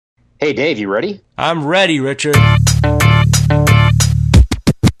Hey, Dave, you ready? I'm ready, Richard.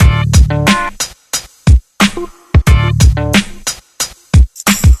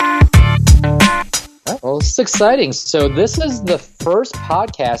 Well, it's exciting. So this is the first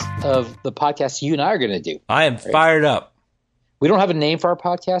podcast of the podcast you and I are going to do. I am fired up. We don't have a name for our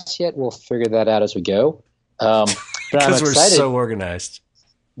podcast yet. We'll figure that out as we go. But I'm Because we're excited so organized.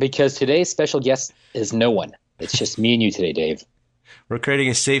 because today's special guest is no one. It's just me and you today, Dave. We're creating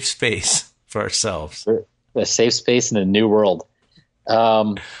a safe space for ourselves. A safe space in a new world.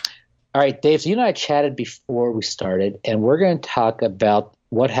 All right, Dave, so you and I chatted before we started, and we're going to talk about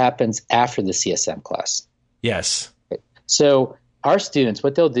what happens after the CSM class. Yes. So our students,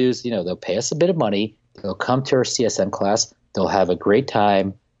 what they'll do is, they'll pay us a bit of money. They'll come to our CSM class. They'll have a great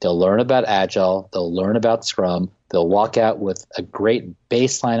time. They'll learn about Agile. They'll learn about Scrum. They'll walk out with a great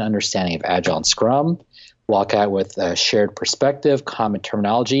baseline understanding of Agile and Scrum, walk out with a shared perspective, common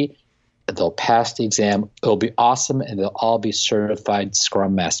terminology. They'll pass the exam. It'll be awesome, and they'll all be certified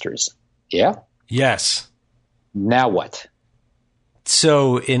Scrum Masters. Yeah? Yes. Now what?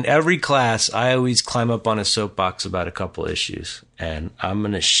 So in every class, I always climb up on a soapbox about a couple issues, and I'm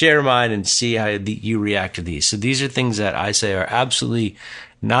going to share mine and see how you react to these. So these are things that I say are absolutely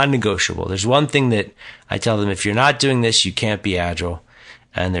non-negotiable. There's one thing that I tell them, if you're not doing this, you can't be Agile.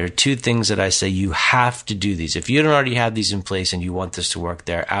 And there are two things that I say you have to do these. If you don't already have these in place and you want this to work,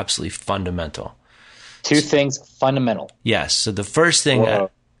 they're absolutely fundamental. Two things fundamental. Yes. So the first thing,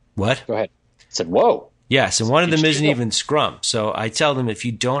 what? Go ahead. I said, whoa. Yes, and one of them isn't even Scrum. So I tell them, if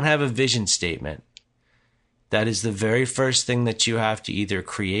you don't have a vision statement, that is the very first thing that you have to either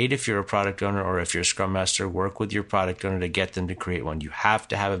create if you're a product owner, or if you're a Scrum Master, work with your product owner to get them to create one. You have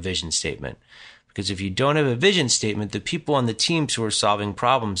to have a vision statement. Because if you don't have a vision statement, the people on the teams who are solving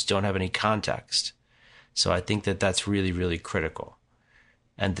problems don't have any context. So I think that that's really, really critical.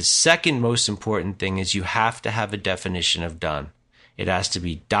 And the second most important thing is you have to have a definition of done. It has to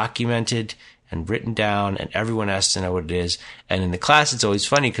be documented and written down, and everyone has to know what it is. And in the class, it's always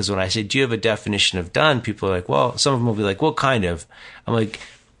funny because when I say, do you have a definition of done? People are like, well, some of them will be like, well, kind of. I'm like,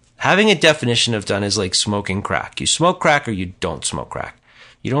 having a definition of done is like smoking crack. You smoke crack or you don't smoke crack.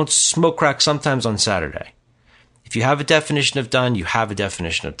 You don't smoke crack sometimes on Saturday. If you have a definition of done, you have a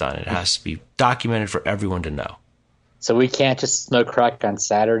definition of done. It has to be documented for everyone to know. So we can't just smoke crack on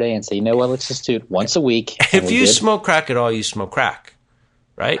Saturday and say, you know what, let's just do it once a week. If you smoke crack at all, you smoke crack,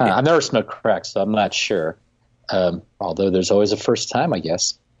 right? I've never smoked crack, so I'm not sure. Although there's always a first time, I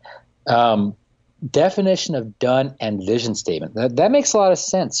guess. Definition of done and vision statement. That makes a lot of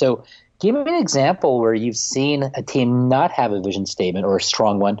sense. So give me an example where you've seen a team not have a vision statement or a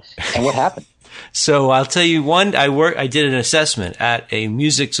strong one, and what happened? So I'll tell you one. I did an assessment at a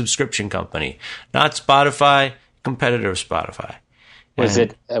music subscription company, not Spotify, competitor of Spotify. Was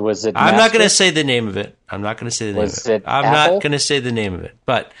it? I'm not going to say the name of it. I'm not going to say the name of it. I'm not going to say the name of it.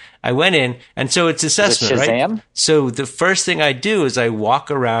 But I went in, and so it's assessment, right? So the first thing I do is I walk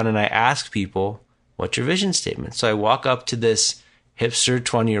around and I ask people, "What's your vision statement?" So I walk up to this hipster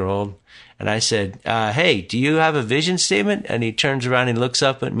 20-year-old. And I said, hey, do you have a vision statement? And he turns around and looks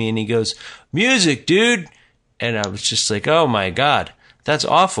up at me and he goes, music, dude. And I was just like, oh, my God, that's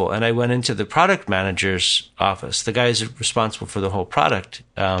awful. And I went into the product manager's office. The guy is responsible for the whole product.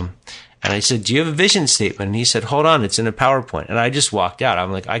 And I said, do you have a vision statement? And he said, hold on, it's in a PowerPoint. And I just walked out.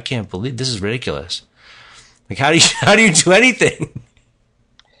 I'm like, I can't believe this is ridiculous. Like, how do you do anything?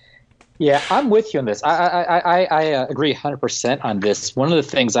 Yeah, I'm with you on this. I agree 100% on this. One of the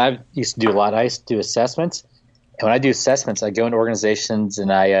things I used to do a lot, I used to do assessments. And when I do assessments, I go into organizations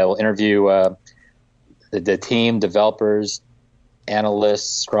and I will interview the team, developers,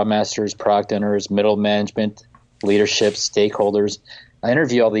 analysts, scrum masters, product owners, middle management, leadership, stakeholders. I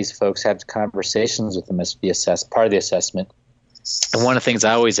interview all these folks, have conversations with them as part of the assessment. And one of the things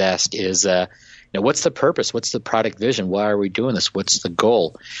I always ask is, what's the purpose? What's the product vision? Why are we doing this? What's the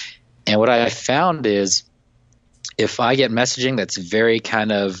goal? And what I found is if I get messaging that's very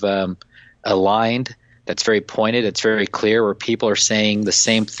kind of aligned, that's very pointed, it's very clear, where people are saying the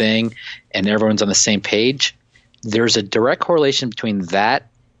same thing and everyone's on the same page, there's a direct correlation between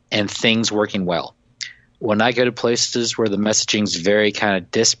that and things working well. When I go to places where the messaging is very kind of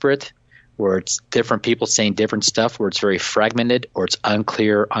disparate, where it's different people saying different stuff, where it's very fragmented or it's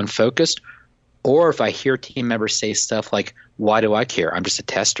unclear, unfocused, or if I hear team members say stuff like, why do I care? I'm just a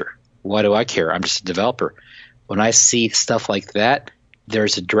tester. Why do I care? I'm just a developer. When I see stuff like that,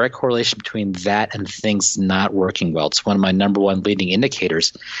 there's a direct correlation between that and things not working well. It's one of my number one leading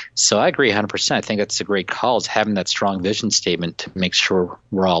indicators. So I agree 100%. I think that's a great call, is having that strong vision statement to make sure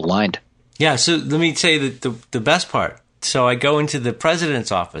we're all aligned. Yeah, so let me say that the best part So I go into the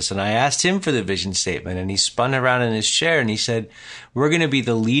president's office and I asked him for the vision statement, and he spun around in his chair and he said, "We're going to be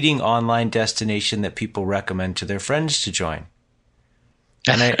the leading online destination that people recommend to their friends to join."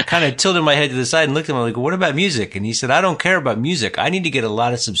 And I kind of tilted my head to the side and looked at him like, "What about music?" And he said, "I don't care about music. I need to get a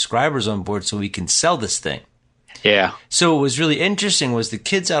lot of subscribers on board so we can sell this thing." Yeah. So what was really interesting was the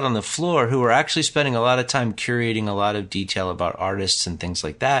kids out on the floor who were actually spending a lot of time curating a lot of detail about artists and things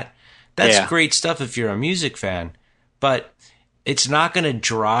like that. That's great stuff if you're a music fan, but it's not going to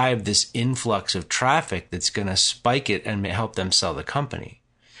drive this influx of traffic that's going to spike it and help them sell the company.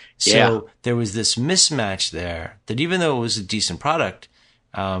 So there was this mismatch there that even though it was a decent product,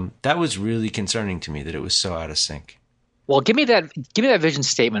 that was really concerning to me that it was so out of sync. Well, give me that vision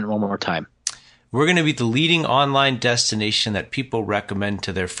statement one more time. We're going to be the leading online destination that people recommend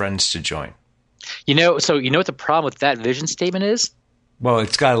to their friends to join. So you know what the problem with that vision statement is? Well,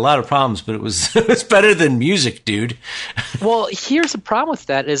 it's got a lot of problems, but it's better than music, dude. Well, here's the problem with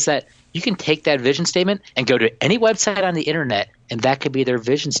that is that you can take that vision statement and go to any website on the internet, and that could be their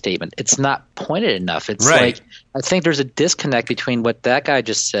vision statement. It's not pointed enough. It's right. Like I think there's a disconnect between what that guy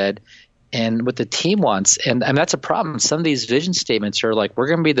just said and what the team wants, and that's a problem. Some of these vision statements are like, we're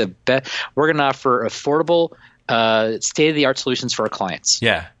going to be the best. We're going to offer affordable, state-of-the-art solutions for our clients.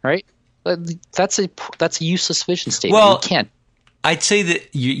 Yeah, right. That's a useless vision statement. Well, you can't. I'd say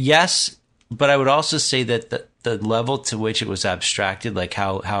that yes, but I would also say that the level to which it was abstracted, like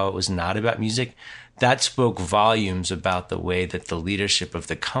how it was not about music, that spoke volumes about the way that the leadership of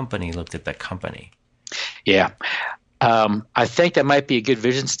the company looked at the company. Yeah. I think that might be a good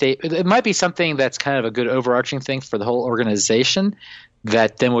vision statement. It might be something that's kind of a good overarching thing for the whole organization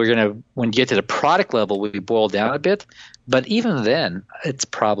that then we're going to, when you get to the product level, we boil down a bit. But even then, it's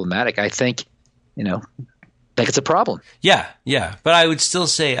problematic. I think, it's a problem. Yeah. But I would still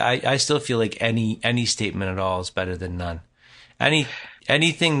say I still feel like any statement at all is better than none.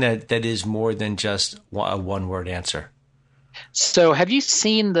 Anything that is more than just a one-word answer. So have you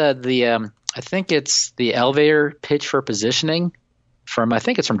seen the I think it's the elevator pitch for positioning I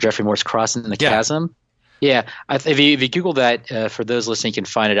think it's from Jeffrey Moore's Crossing the Chasm. Yeah. If you Google that, for those listening, you can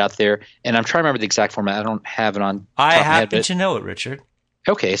find it out there. And I'm trying to remember the exact format. I don't have it on. I happen to know it, Richard.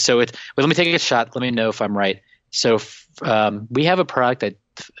 Okay. So let me take a shot. Let me know if I'm right. So we have a product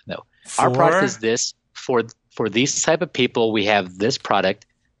our product is this for these type of people. We have this product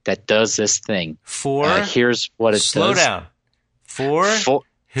that does this thing. Here's what it does. Slow down. For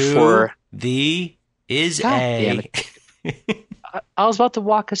the is God a. I was about to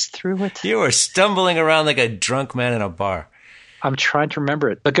walk us through it. You were stumbling around like a drunk man in a bar. I'm trying to remember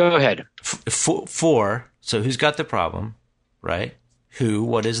it, but go ahead. For, so who's got the problem, right? Who,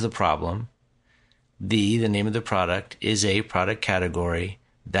 what is the problem? The name of the product, is a product category,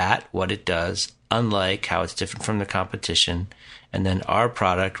 that, what it does, unlike, how it's different from the competition, and then our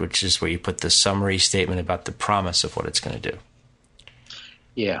product, which is where you put the summary statement about the promise of what it's going to do.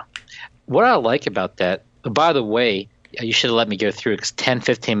 Yeah. What I like about that, by the way, you should have let me go through it because 10,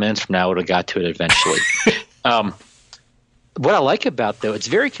 15 minutes from now I would have got to it eventually. What I like about, though, it's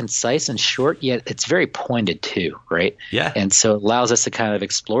very concise and short, yet it's very pointed too, right? Yeah. And so it allows us to kind of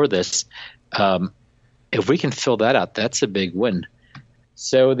explore this. If we can fill that out, that's a big win.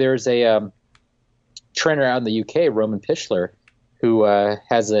 So there's a trainer out in the UK, Roman Pichler, who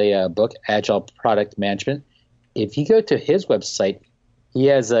has a book, Agile Product Management. If you go to his website, he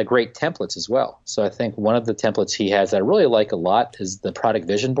has great templates as well. So I think one of the templates he has that I really like a lot is the product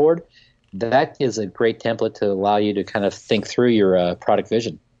vision board. That is a great template to allow you to kind of think through your product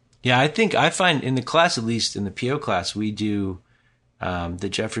vision. Yeah, I find in the class, at least in the PO class, we do the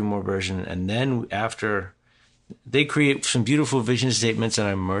Jeffrey Moore version. And then after they create some beautiful vision statements and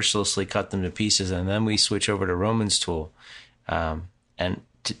I mercilessly cut them to pieces. And then we switch over to Roman's tool. And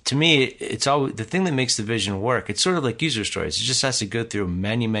to me, it's always the thing that makes the vision work. It's sort of like user stories. It just has to go through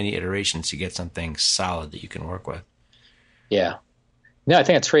many, many iterations to get something solid that you can work with. Yeah. No, I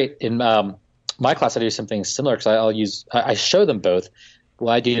think that's great. In my class, I do something similar because I show them both.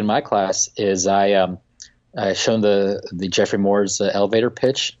 What I do in my class is I show them the Jeffrey Moore's elevator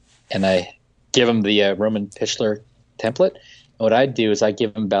pitch, and I give them the Roman Pichler template. And what I do is I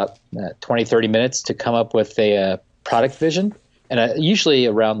give them about 20, 30 minutes to come up with a product vision. And usually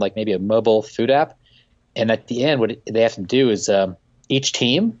around like maybe a mobile food app. And at the end, what they have to do is each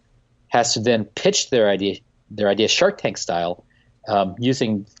team has to then pitch their idea Shark Tank style,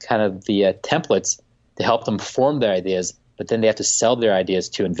 using kind of the templates to help them form their ideas. But then they have to sell their ideas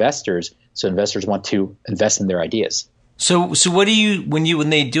to investors, so investors want to invest in their ideas. So what do you when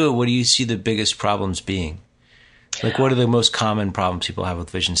they do it? What do you see the biggest problems being? Like, what are the most common problems people have with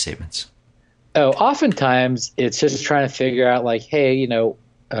vision statements? Oh, oftentimes it's just trying to figure out like, hey,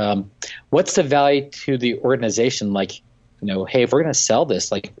 what's the value to the organization? Like, hey, if we're going to sell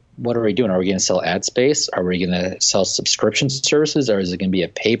this, like, what are we doing? Are we going to sell ad space? Are we going to sell subscription services, or is it going to be a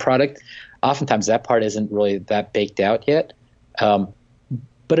pay product? Oftentimes that part isn't really that baked out yet.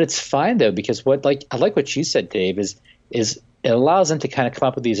 But it's fine though, because I like what you said, Dave, is it allows them to kind of come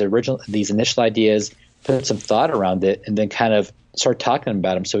up with these initial ideas, put some thought around it, and then kind of start talking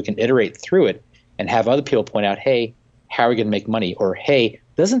about them so we can iterate through it and have other people point out, hey, how are we going to make money? Or, hey,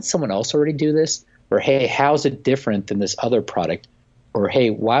 doesn't someone else already do this? Or, hey, how is it different than this other product? Or, hey,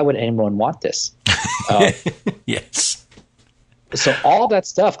 why would anyone want this? Yes. So all that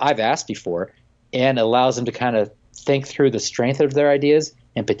stuff I've asked before, and allows them to kind of think through the strength of their ideas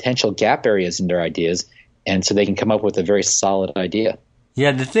and potential gap areas in their ideas, and so they can come up with a very solid idea.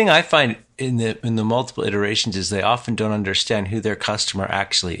 Yeah, the thing I find in the multiple iterations is they often don't understand who their customer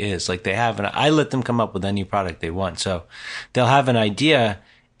actually is. Like I let them come up with any product they want. So they'll have an idea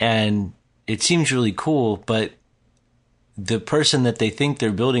and it seems really cool, but the person that they think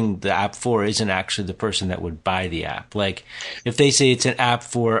they're building the app for isn't actually the person that would buy the app. Like if they say it's an app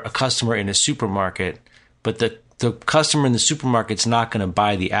for a customer in a supermarket, but the customer in the supermarket's not going to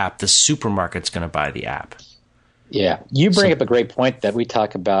buy the app, the supermarket's going to buy the app. Yeah, you bring up a great point that we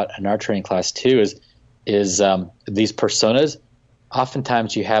talk about in our training class too. Is these personas?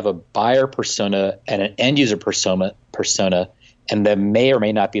 Oftentimes, you have a buyer persona and an end user persona, and they may or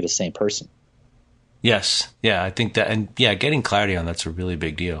may not be the same person. Yes, yeah, I think that, and yeah, getting clarity on that's a really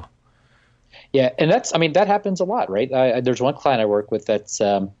big deal. Yeah, and that happens a lot, right? There's one client I work with that's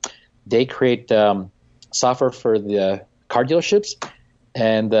they create software for the car dealerships.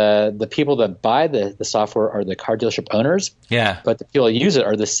 And the people that buy the software are the car dealership owners. Yeah. But the people that use it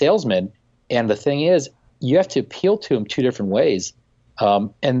are the salesmen. And the thing is, you have to appeal to them two different ways.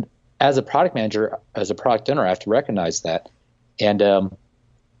 And as a product manager, as a product owner, I have to recognize that. And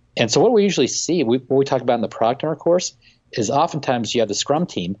so what we usually see, what we talk about in the product owner course, is oftentimes you have the Scrum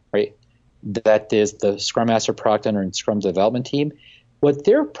team, right? That is the Scrum Master, product owner, and Scrum development team. What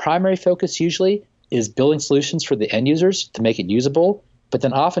their primary focus usually is building solutions for the end users to make it usable. But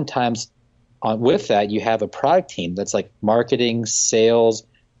then oftentimes with that, you have a product team that's like marketing, sales,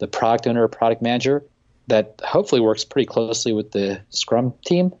 the product owner, product manager that hopefully works pretty closely with the Scrum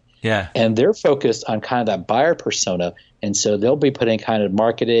team. Yeah. And they're focused on kind of that buyer persona. And so they'll be putting kind of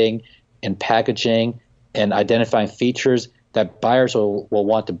marketing and packaging and identifying features that buyers will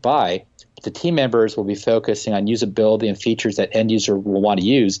want to buy. But the team members will be focusing on usability and features that end user will want to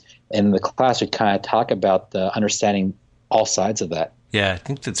use. And in the class, we kind of talk about the understanding all sides of that. Yeah, I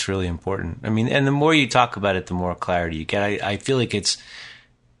think that's really important. I mean, and the more you talk about it, the more clarity you get. I feel like it's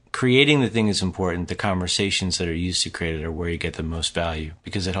creating the thing is important. The conversations that are used to create it are where you get the most value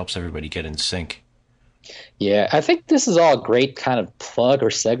because it helps everybody get in sync. Yeah, I think this is all a great kind of plug or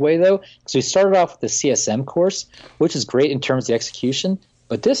segue, though, because we started off with the CSM course, which is great in terms of the execution.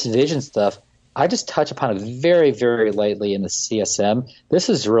 But this vision stuff, I just touch upon it very, very lightly in the CSM. This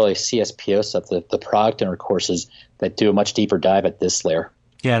is really CSPO stuff, the product owner courses that do a much deeper dive at this layer.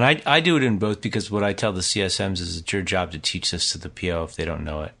 Yeah, and I do it in both because what I tell the CSMs is it's your job to teach this to the PO if they don't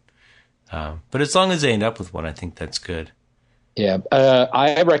know it. But as long as they end up with one, I think that's good. Yeah,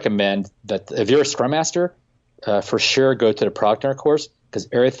 I recommend that if you're a Scrum Master, for sure go to the product owner course because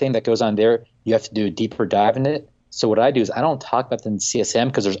everything that goes on there, you have to do a deeper dive in it. So what I do is I don't talk about the CSM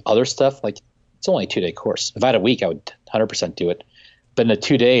because there's other stuff like it's only a 2-day course. If I had a week, I would 100% do it. But in the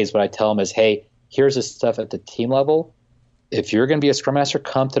 2 days, what I tell them is, hey, here's this stuff at the team level. If you're going to be a Scrum Master,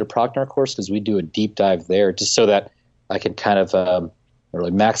 come to the product owner course because we do a deep dive there just so that I can kind of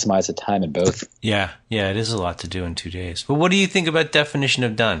really maximize the time in both. Yeah, it is a lot to do in 2 days. But what do you think about definition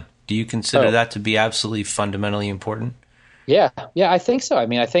of done? Do you consider that to be absolutely fundamentally important? Yeah, I think so. I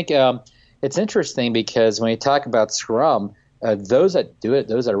mean, I think it's interesting because when you talk about Scrum, those that do it,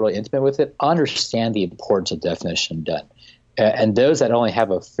 those that are really intimate with it, understand the importance of definition of done. And those that only have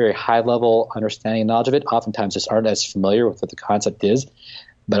a very high-level understanding and knowledge of it oftentimes just aren't as familiar with what the concept is.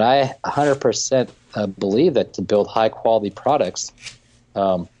 But I 100% believe that to build high-quality products,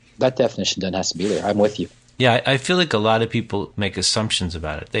 that definition done has to be there. I'm with you. Yeah, I feel like a lot of people make assumptions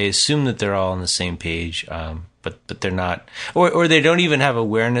about it. They assume that they're all on the same page, but they're not. Or they don't even have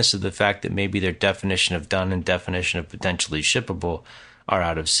awareness of the fact that maybe their definition of done and definition of potentially shippable are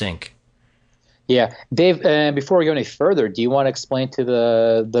out of sync. Yeah. Dave, before we go any further, do you want to explain to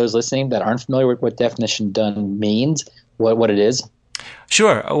those listening that aren't familiar with what definition done means, what it is?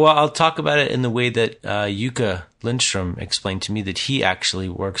 Sure. Well, I'll talk about it in the way that Yuka Lindstrom explained to me that he actually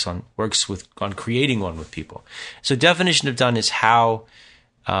works on creating one with people. So definition of done is how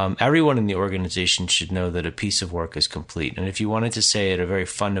everyone in the organization should know that a piece of work is complete. And if you wanted to say at a very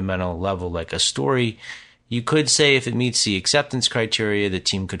fundamental level, like a story, you could say if it meets the acceptance criteria, the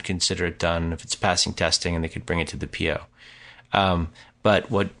team could consider it done. If it's passing testing, and they could bring it to the PO.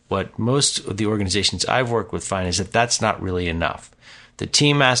 But what most of the organizations I've worked with find is that that's not really enough. The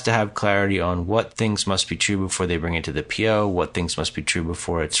team has to have clarity on what things must be true before they bring it to the PO, what things must be true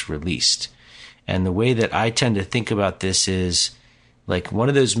before it's released. And the way that I tend to think about this is like one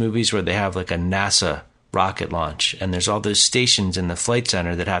of those movies where they have like a NASA rocket launch, and there's all those stations in the flight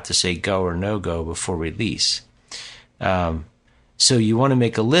center that have to say go or no go before release. So you want to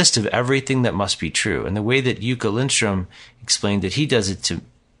make a list of everything that must be true. And the way that Yuka Lindstrom explained that he does it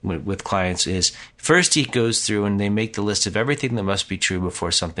with clients is first he goes through and they make the list of everything that must be true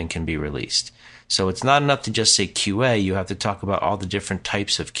before something can be released. So it's not enough to just say QA. You have to talk about all the different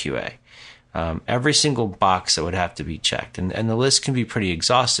types of QA. Every single box that would have to be checked. And the list can be pretty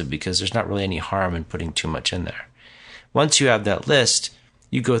exhaustive because there's not really any harm in putting too much in there. Once you have that list,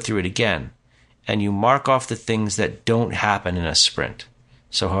 you go through it again and you mark off the things that don't happen in a sprint.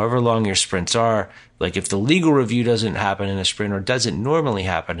 So however long your sprints are, like if the legal review doesn't happen in a sprint or doesn't normally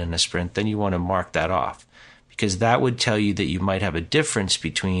happen in a sprint, then you want to mark that off because that would tell you that you might have a difference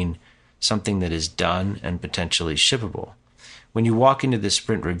between something that is done and potentially shippable. When you walk into the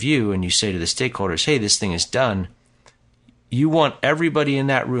sprint review and you say to the stakeholders, hey, this thing is done, you want everybody in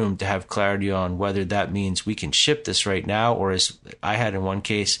that room to have clarity on whether that means we can ship this right now, or as I had in one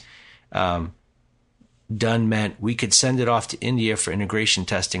case, done meant we could send it off to India for integration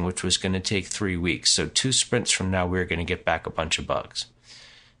testing, which was going to take 3 weeks. So 2 sprints from now, we were going to get back a bunch of bugs.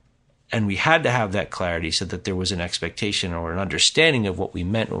 And we had to have that clarity so that there was an expectation or an understanding of what we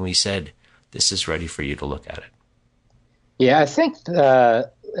meant when we said, this is ready for you to look at it. Yeah, I think I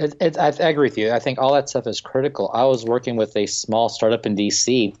agree with you. I think all that stuff is critical. I was working with a small startup in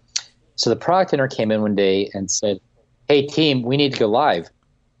DC. So the product owner came in one day and said, hey, team, we need to go live.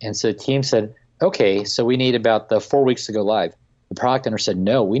 And so the team said, okay, so we need about 4 weeks to go live. The product owner said,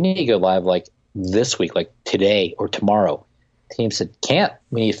 no, we need to go live like this week, like today or tomorrow. The team said, can't.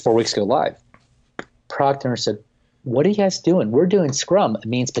 We need 4 weeks to go live. Product owner said, what are you guys doing? We're doing Scrum. It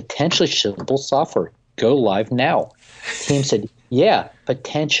means potentially shippable software. Go live now. The team said, yeah,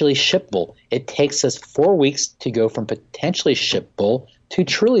 potentially shippable. It takes us 4 weeks to go from potentially shippable to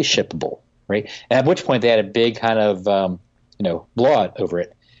truly shippable, right? And at which point they had a big kind of blowout over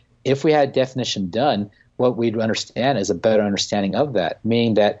it. If we had definition done, what we'd understand is a better understanding of that,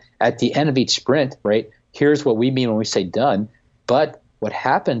 meaning that at the end of each sprint, right, here's what we mean when we say done. But what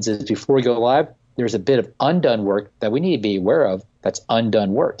happens is before we go live, there's a bit of undone work that we need to be aware of. That's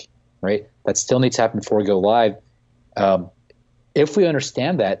undone work, right? That still needs to happen before we go live. If we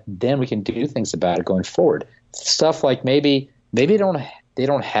understand that, then we can do things about it going forward. Stuff like maybe they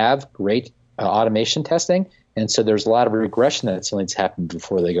don't have great automation testing, and so there's a lot of regression that still needs to happen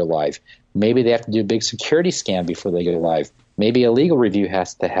before they go live. Maybe they have to do a big security scan before they go live. Maybe a legal review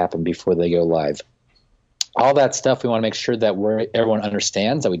has to happen before they go live. All that stuff we want to make sure that everyone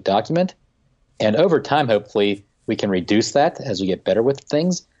understands, that we document. And over time, hopefully, we can reduce that as we get better with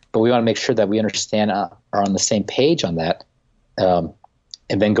things. But we want to make sure that we understand are on the same page on that. And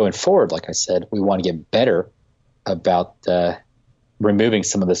then going forward, like I said, we want to get better about removing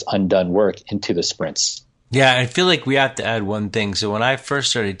some of this undone work into the sprints. Yeah, I feel like we have to add one thing. So when I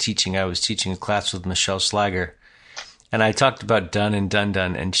first started teaching, I was teaching a class with Michelle Slager, and I talked about done and done,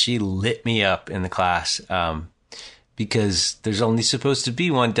 and she lit me up in the class because there's only supposed to be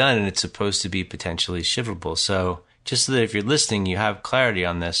one done, and it's supposed to be potentially shippable. So just so that if you're listening, you have clarity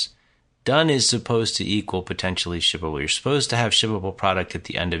on this, done is supposed to equal potentially shippable. You're supposed to have shippable product at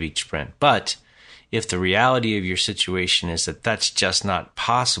the end of each sprint. But if the reality of your situation is that that's just not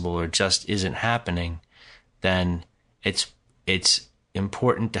possible or just isn't happening, then it's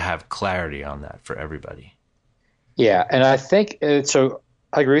important to have clarity on that for everybody. Yeah, and I think so.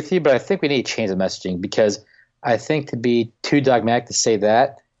 I agree with you, but I think we need to change the messaging because I think to be too dogmatic to say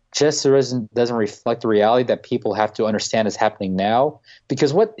that just doesn't reflect the reality that people have to understand is happening now.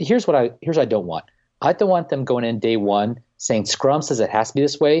 Because here's what I don't want. I don't want them going in day one saying Scrum says it has to be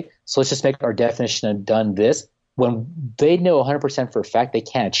this way, so let's just make our definition of done this, when they know 100% for a fact they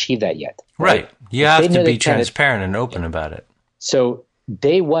can't achieve that yet. Right. You have to be transparent and open about it. So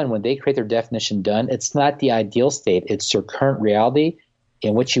day one, when they create their definition done, it's not the ideal state. It's your current reality,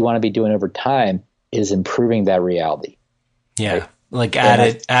 and what you want to be doing over time is improving that reality. Yeah, right? Like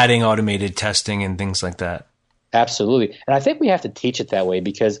adding automated testing and things like that. Absolutely. And I think we have to teach it that way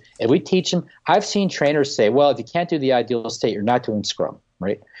because if we teach them, I've seen trainers say, well, if you can't do the ideal state, you're not doing Scrum,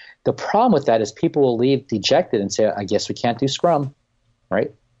 right? The problem with that is people will leave dejected and say, I guess we can't do Scrum.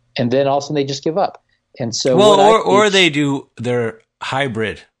 right? And then all of a sudden they just give up. And so, or they do their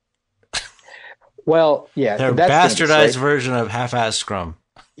hybrid. Well, yeah, their bastardized version of half-ass Scrum.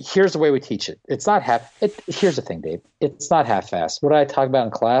 Here's the way we teach it. It's not here's the thing, Dave. It's not half-ass. What I talk about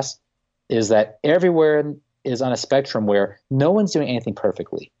in class is that everywhere is on a spectrum where no one's doing anything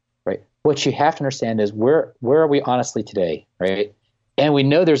perfectly, right? What you have to understand is where are we honestly today, right? And we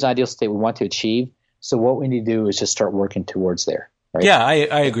know there's an ideal state we want to achieve. So what we need to do is just start working towards there. Right? Yeah,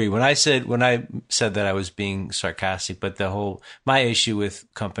 I agree. When I said that, I was being sarcastic, but my issue with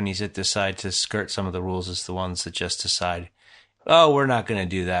companies that decide to skirt some of the rules is the ones that just decide, oh, we're not going to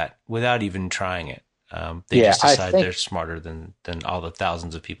do that without even trying it. They just decide they're smarter than all the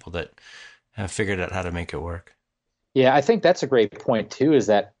thousands of people that have figured out how to make it work. Yeah, I think that's a great point too, is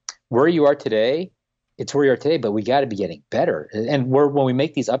that where you are today, it's where you are today, but we got to be getting better. And when we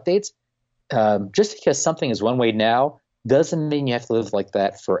make these updates, just because something is one way now doesn't mean you have to live like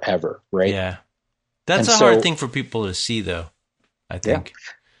that forever, right? Yeah. That's a hard thing for people to see, though, I think.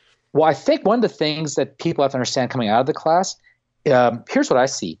 Yeah. Well, I think one of the things that people have to understand coming out of the class, here's what I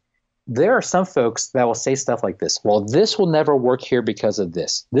see. There are some folks that will say stuff like this. Well, this will never work here because of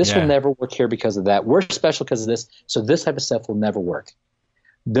this. This will never work here because of that. We're special because of this. So this type of stuff will never work.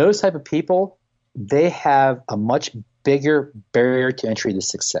 Those type of people, they have a much bigger barrier to entry to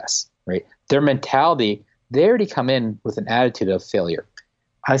success, right? Their mentality, they already come in with an attitude of failure.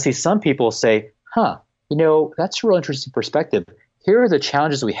 I see some people say, that's a real interesting perspective. Here are the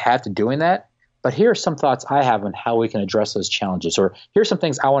challenges we have to doing that, but here are some thoughts I have on how we can address those challenges, or here's some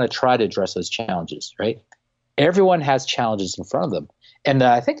things I want to try to address those challenges, right? Everyone has challenges in front of them. And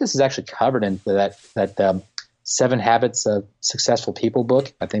I think this is actually covered in that 7 Habits of Successful People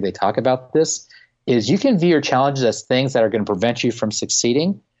book. I think they talk about this, is you can view your challenges as things that are going to prevent you from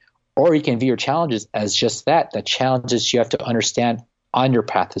succeeding, or you can view your challenges as just that challenges you have to understand on your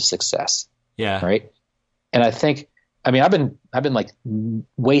path to success. Yeah. Right. And I've been like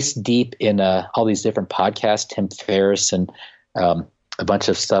waist deep in all these different podcasts, Tim Ferriss, and a bunch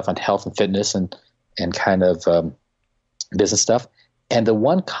of stuff on health and fitness and kind of business stuff. And the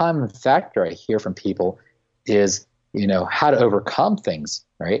one common factor I hear from people is, how to overcome things,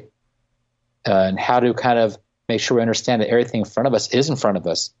 right? And how to kind of make sure we understand that everything in front of us is in front of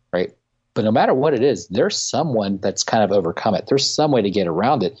us, right? But no matter what it is, there's someone that's kind of overcome it. There's some way to get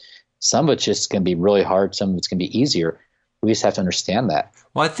around it. Some of it's just going to be really hard. Some of it's going to be easier. We just have to understand that.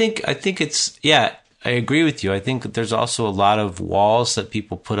 Well, I think it's, I agree with you. I think that there's also a lot of walls that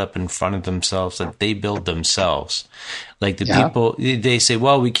people put up in front of themselves that they build themselves. Like people, they say,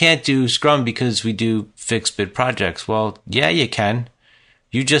 well, we can't do Scrum because we do fixed bid projects. Well, yeah, you can.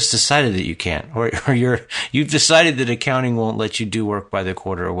 You just decided that you can't, or you've decided that accounting won't let you do work by the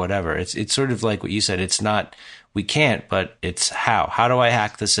quarter or whatever. It's sort of like what you said. It's not, we can't, but it's how. How do I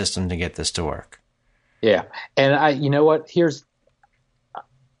hack the system to get this to work? Yeah. And you know what, if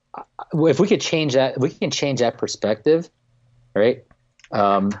we could change that, we can change that perspective, right?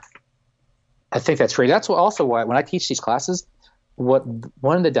 I think that's great. That's also why when I teach these classes, one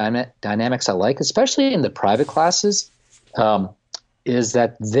of the dynamics I like, especially in the private classes, is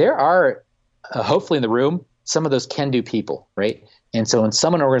that there are, hopefully in the room, some of those can-do people, right? And so when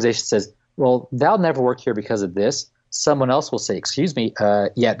someone in an organization says, well, that'll never work here because of this, someone else will say, excuse me,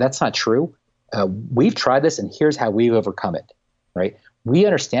 that's not true. We've tried this, and here's how we've overcome it, right? We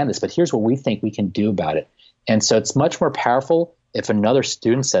understand this, but here's what we think we can do about it. And so it's much more powerful if another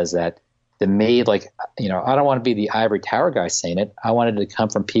student says that than me. Like, I don't want to be the ivory tower guy saying it. I wanted to come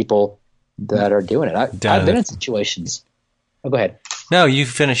from people that are doing it. I've been in situations. Oh, go ahead. No, you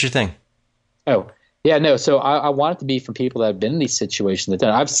finish your thing. Oh, yeah, no. So I want it to be from people that have been in these situations.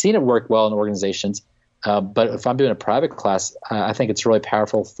 I've seen it work well in organizations, but if I'm doing a private class, I think it's really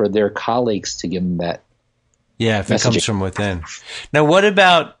powerful for their colleagues to give them that. Yeah, if it comes from within. Now, what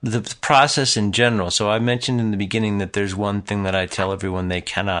about the process in general? So I mentioned in the beginning that there's one thing that I tell everyone they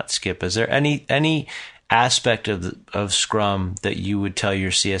cannot skip. Is there any aspect of Scrum that you would tell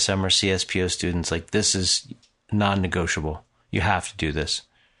your CSM or CSPO students, like, this is non-negotiable? You have to do this.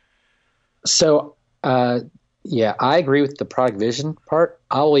 So, I agree with the product vision part.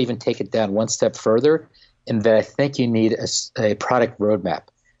 I'll even take it down one step further in that I think you need a product roadmap.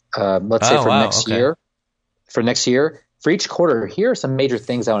 Let's say next year. For next year, for each quarter, here are some major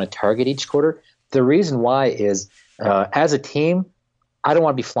things I want to target each quarter. The reason why is, as a team, I don't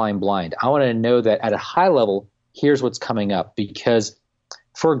want to be flying blind. I want to know that at a high level, here's what's coming up. Because,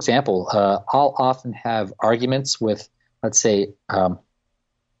 for example, I'll often have arguments with, let's say,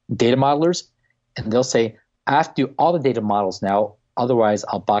 data modelers, and they'll say, I have to do all the data models now, otherwise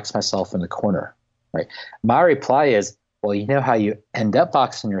I'll box myself in the corner, right? My reply is, Well, you know how you end up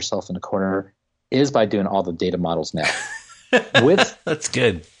boxing yourself in a corner is by doing all the data models now. With That's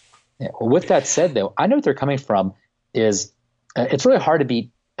good. with that said, though, I know what they're coming from is it's really hard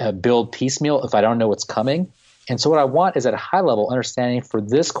to build piecemeal if I don't know what's coming. And so what I want is at a high level understanding for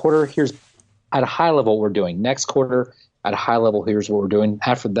this quarter, here's at a high level what we're doing. Next quarter, at a high level, here's what we're doing.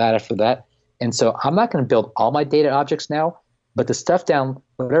 After that. And so I'm not going to build all my data objects now, but the stuff down,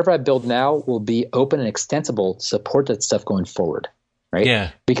 whatever I build now will be open and extensible to support that stuff going forward, right?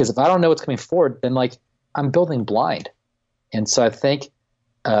 Yeah. Because if I don't know what's coming forward, then like I'm building blind. And so I think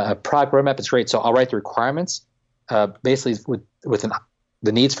a product roadmap is great. So I'll write the requirements basically with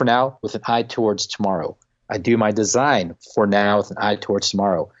the needs for now with an eye towards tomorrow. I do my design for now with an eye towards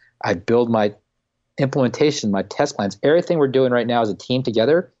tomorrow. I build my implementation, my test plans. Everything we're doing right now as a team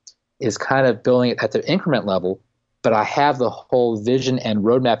together is kind of building it at the increment level, but I have the whole vision and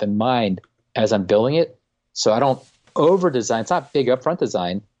roadmap in mind as I'm building it. So I don't over design. It's not big upfront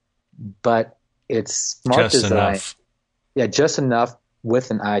design, but it's smart Just design. enough. Yeah, just enough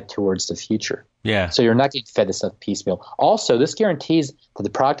with an eye towards the future. Yeah. So you're not getting fed this stuff piecemeal. Also, this guarantees that the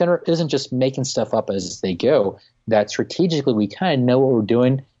product owner isn't just making stuff up as they go, that strategically we kind of know what we're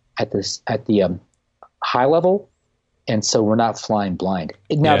doing at the high level, and so we're not flying blind.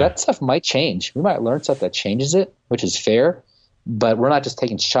 Now, that stuff might change. We might learn stuff that changes it, which is fair, but we're not just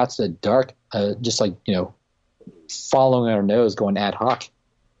taking shots in the dark, just like, following our nose, going ad hoc.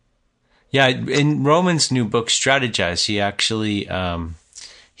 Yeah, in Roman's new book, Strategize, he actually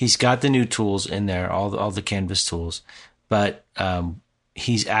he's got the new tools in there, all the Canvas tools, but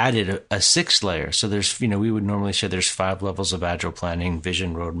he's added a sixth layer. So there's, we would normally say there's 5 levels of agile planning: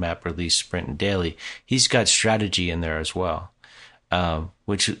 vision, roadmap, release, sprint, and daily. He's got strategy in there as well,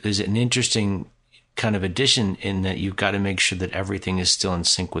 which is an interesting kind of addition in that you've got to make sure that everything is still in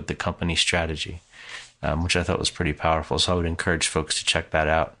sync with the company strategy, which I thought was pretty powerful. So I would encourage folks to check that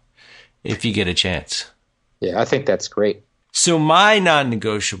out if you get a chance. Yeah, I think that's great. So my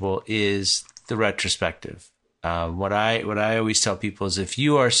non-negotiable is the retrospective. What I always tell people is if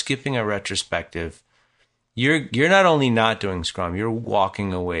you are skipping a retrospective, you're not only not doing Scrum, you're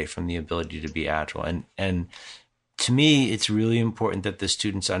walking away from the ability to be agile. And to me, it's really important that the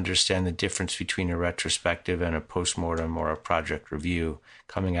students understand the difference between a retrospective and a postmortem or a project review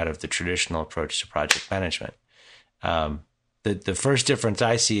coming out of the traditional approach to project management. The first difference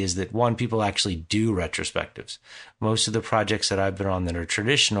I see is that, one, people actually do retrospectives. Most of the projects that I've been on that are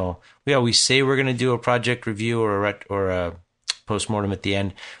traditional, we always say we're going to do a project review or a postmortem at the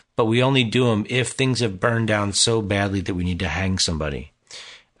end, but we only do them if things have burned down so badly that we need to hang somebody.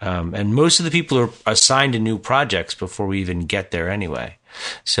 And most of the people are assigned to new projects before we even get there anyway.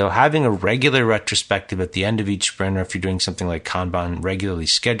 So having a regular retrospective at the end of each sprint, or if you're doing something like Kanban, regularly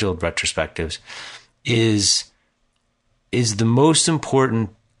scheduled retrospectives, is the most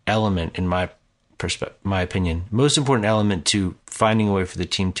important element, in my opinion, most important element to finding a way for the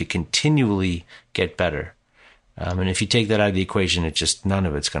team to continually get better. And if you take that out of the equation, none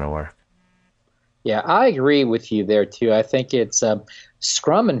of it's going to work. Yeah, I agree with you there too. I think it's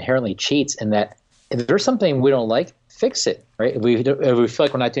Scrum inherently cheats in that if there's something we don't like, fix it, right? If we feel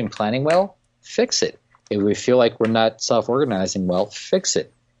like we're not doing planning well, fix it. If we feel like we're not self-organizing well, fix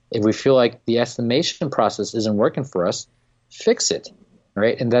it. If we feel like the estimation process isn't working for us, fix it,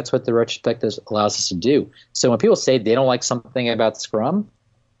 right? And that's what the retrospective allows us to do. So when people say they don't like something about Scrum,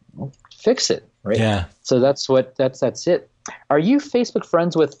 well, fix it, right? Yeah. So that's it. Are you Facebook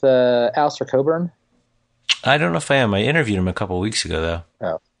friends with Alistair Coburn? I don't know if I am. I interviewed him a couple of weeks ago,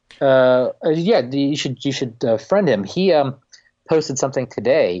 though. Yeah, you should friend him. He posted something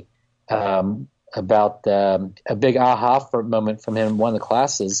today about a big aha moment from him in one of the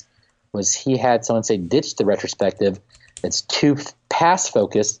classes. Was he had someone say ditch the retrospective. It's too past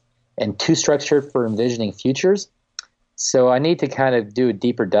focused and too structured for envisioning futures. So I need to kind of do a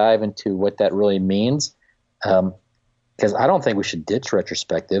deeper dive into what that really means, because I don't think we should ditch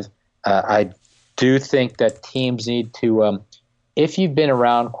retrospective. I do think that teams need to, if you've been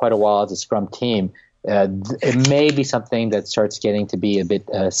around quite a while as a Scrum team, it may be something that starts getting to be a bit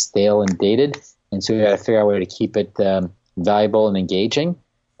stale and dated, and so you got to figure out a way to keep it valuable and engaging.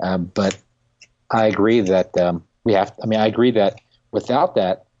 But I agree that I agree that without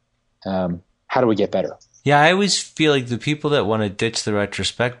that, how do we get better? Yeah, I always feel like the people that want to ditch the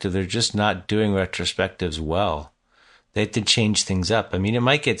retrospective, they're just not doing retrospectives well. They have to change things up. I mean, it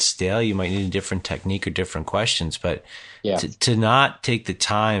might get stale. You might need a different technique or different questions, but to not take the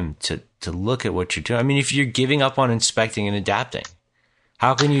time to look at what you're doing. I mean, if you're giving up on inspecting and adapting,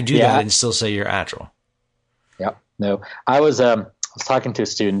 how can you do that and still say you're agile? Yeah, no. I was talking to a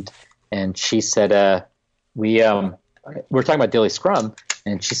student, and she said, we we're talking about daily scrum,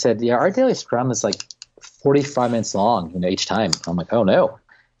 and she said, yeah, our daily scrum is like 45 minutes long, each time. I'm like, oh no.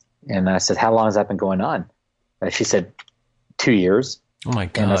 And I said, how long has that been going on? And she said, 2 years. Oh my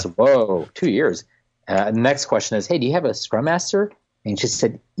God. And I said, whoa, 2 years. The next question is, hey, do you have a scrum master? And she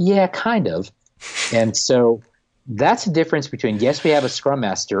said, yeah, kind of. And so that's the difference between, yes, we have a scrum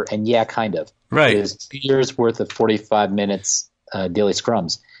master, and yeah, kind of. Right. It is 2 years worth of 45 minutes daily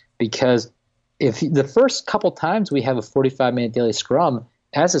scrums. Because if the first couple times we have a 45-minute daily scrum,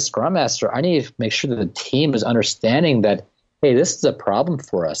 as a scrum master, I need to make sure that the team is understanding that, hey, this is a problem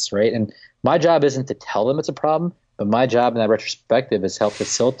for us, right? And my job isn't to tell them it's a problem, but my job in that retrospective is help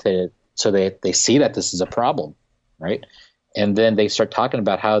facilitate it so they see that this is a problem, right? And then they start talking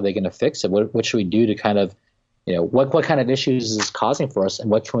about how they're going to fix it. What should we do to kind of, what kind of issues is this causing for us,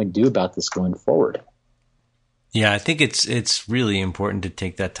 and what can we do about this going forward? Yeah, I think it's really important to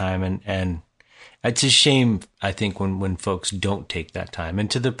take that time, and it's a shame, I think, when folks don't take that time.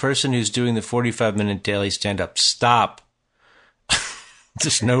 And to the person who's doing the 45-minute daily stand-up, stop.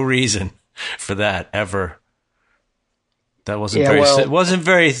 There's no reason for that ever. That wasn't it wasn't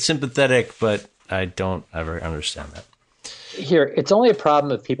very sympathetic, but I don't ever understand that. Here, it's only a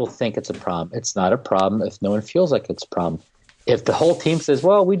problem if people think it's a problem. It's not a problem if no one feels like it's a problem. If the whole team says,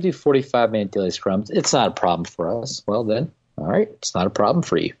 well, we do 45-minute daily scrums, it's not a problem for us. Well, then, all right, it's not a problem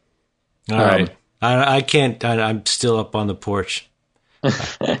for you. All right. I can't. I'm still up on the porch.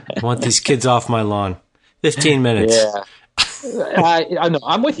 I want these kids off my lawn. 15 minutes. Yeah. I know.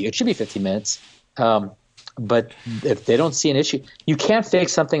 I'm with you. It should be 15 minutes. But if they don't see an issue, you can't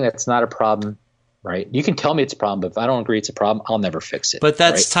fix something that's not a problem, right? You can tell me it's a problem, but if I don't agree it's a problem, I'll never fix it. But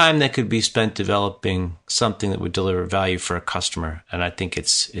that's time that could be spent developing something that would deliver value for a customer. And I think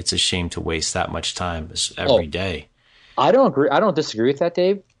it's a shame to waste that much time every day. I don't agree. I don't disagree with that,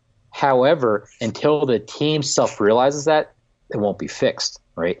 Dave. However, until the team self-realizes that, it won't be fixed,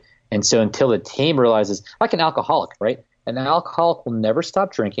 right? And so until the team realizes, like an alcoholic, right? An alcoholic will never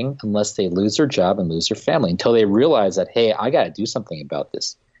stop drinking unless they lose their job and lose their family, until they realize that, hey, I got to do something about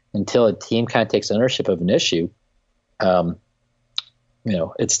this. Until a team kind of takes ownership of an issue, it's going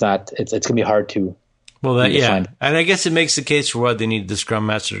to be hard to. Well, and I guess it makes the case for why they need the scrum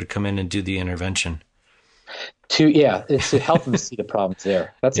master to come in and do the intervention. It's to help them see the problems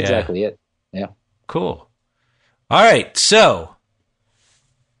there. That's exactly it. Yeah. Cool. All right. So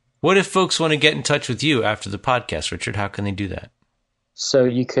what if folks want to get in touch with you after the podcast, Richard? How can they do that? So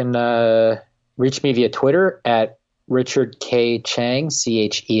you can reach me via Twitter at Richard K. Cheng,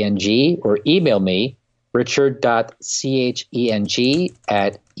 Cheng, or email me,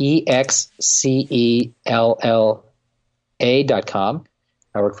 richard.cheng@excella.com.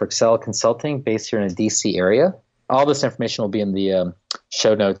 I work for Excel Consulting based here in the DC area. All this information will be in the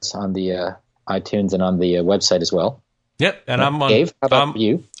show notes on the iTunes and on the website as well. Yep, and I'm on. Dave, how about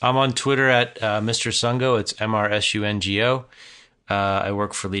you? I'm on Twitter at Mr. Sungo. It's MRSUNGO. I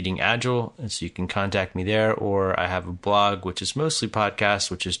work for Leading Agile, and so you can contact me there, or I have a blog, which is mostly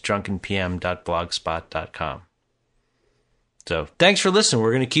podcasts, which is drunkenpm.blogspot.com. So thanks for listening.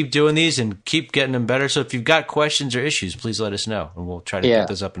 We're going to keep doing these and keep getting them better. So if you've got questions or issues, please let us know, and we'll try to get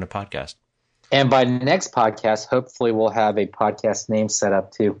those up in a podcast. And by next podcast, hopefully we'll have a podcast name set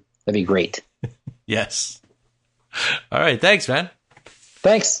up too. That'd be great. Yes. All right. Thanks, man.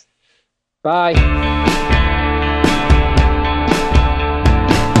 Thanks. Bye.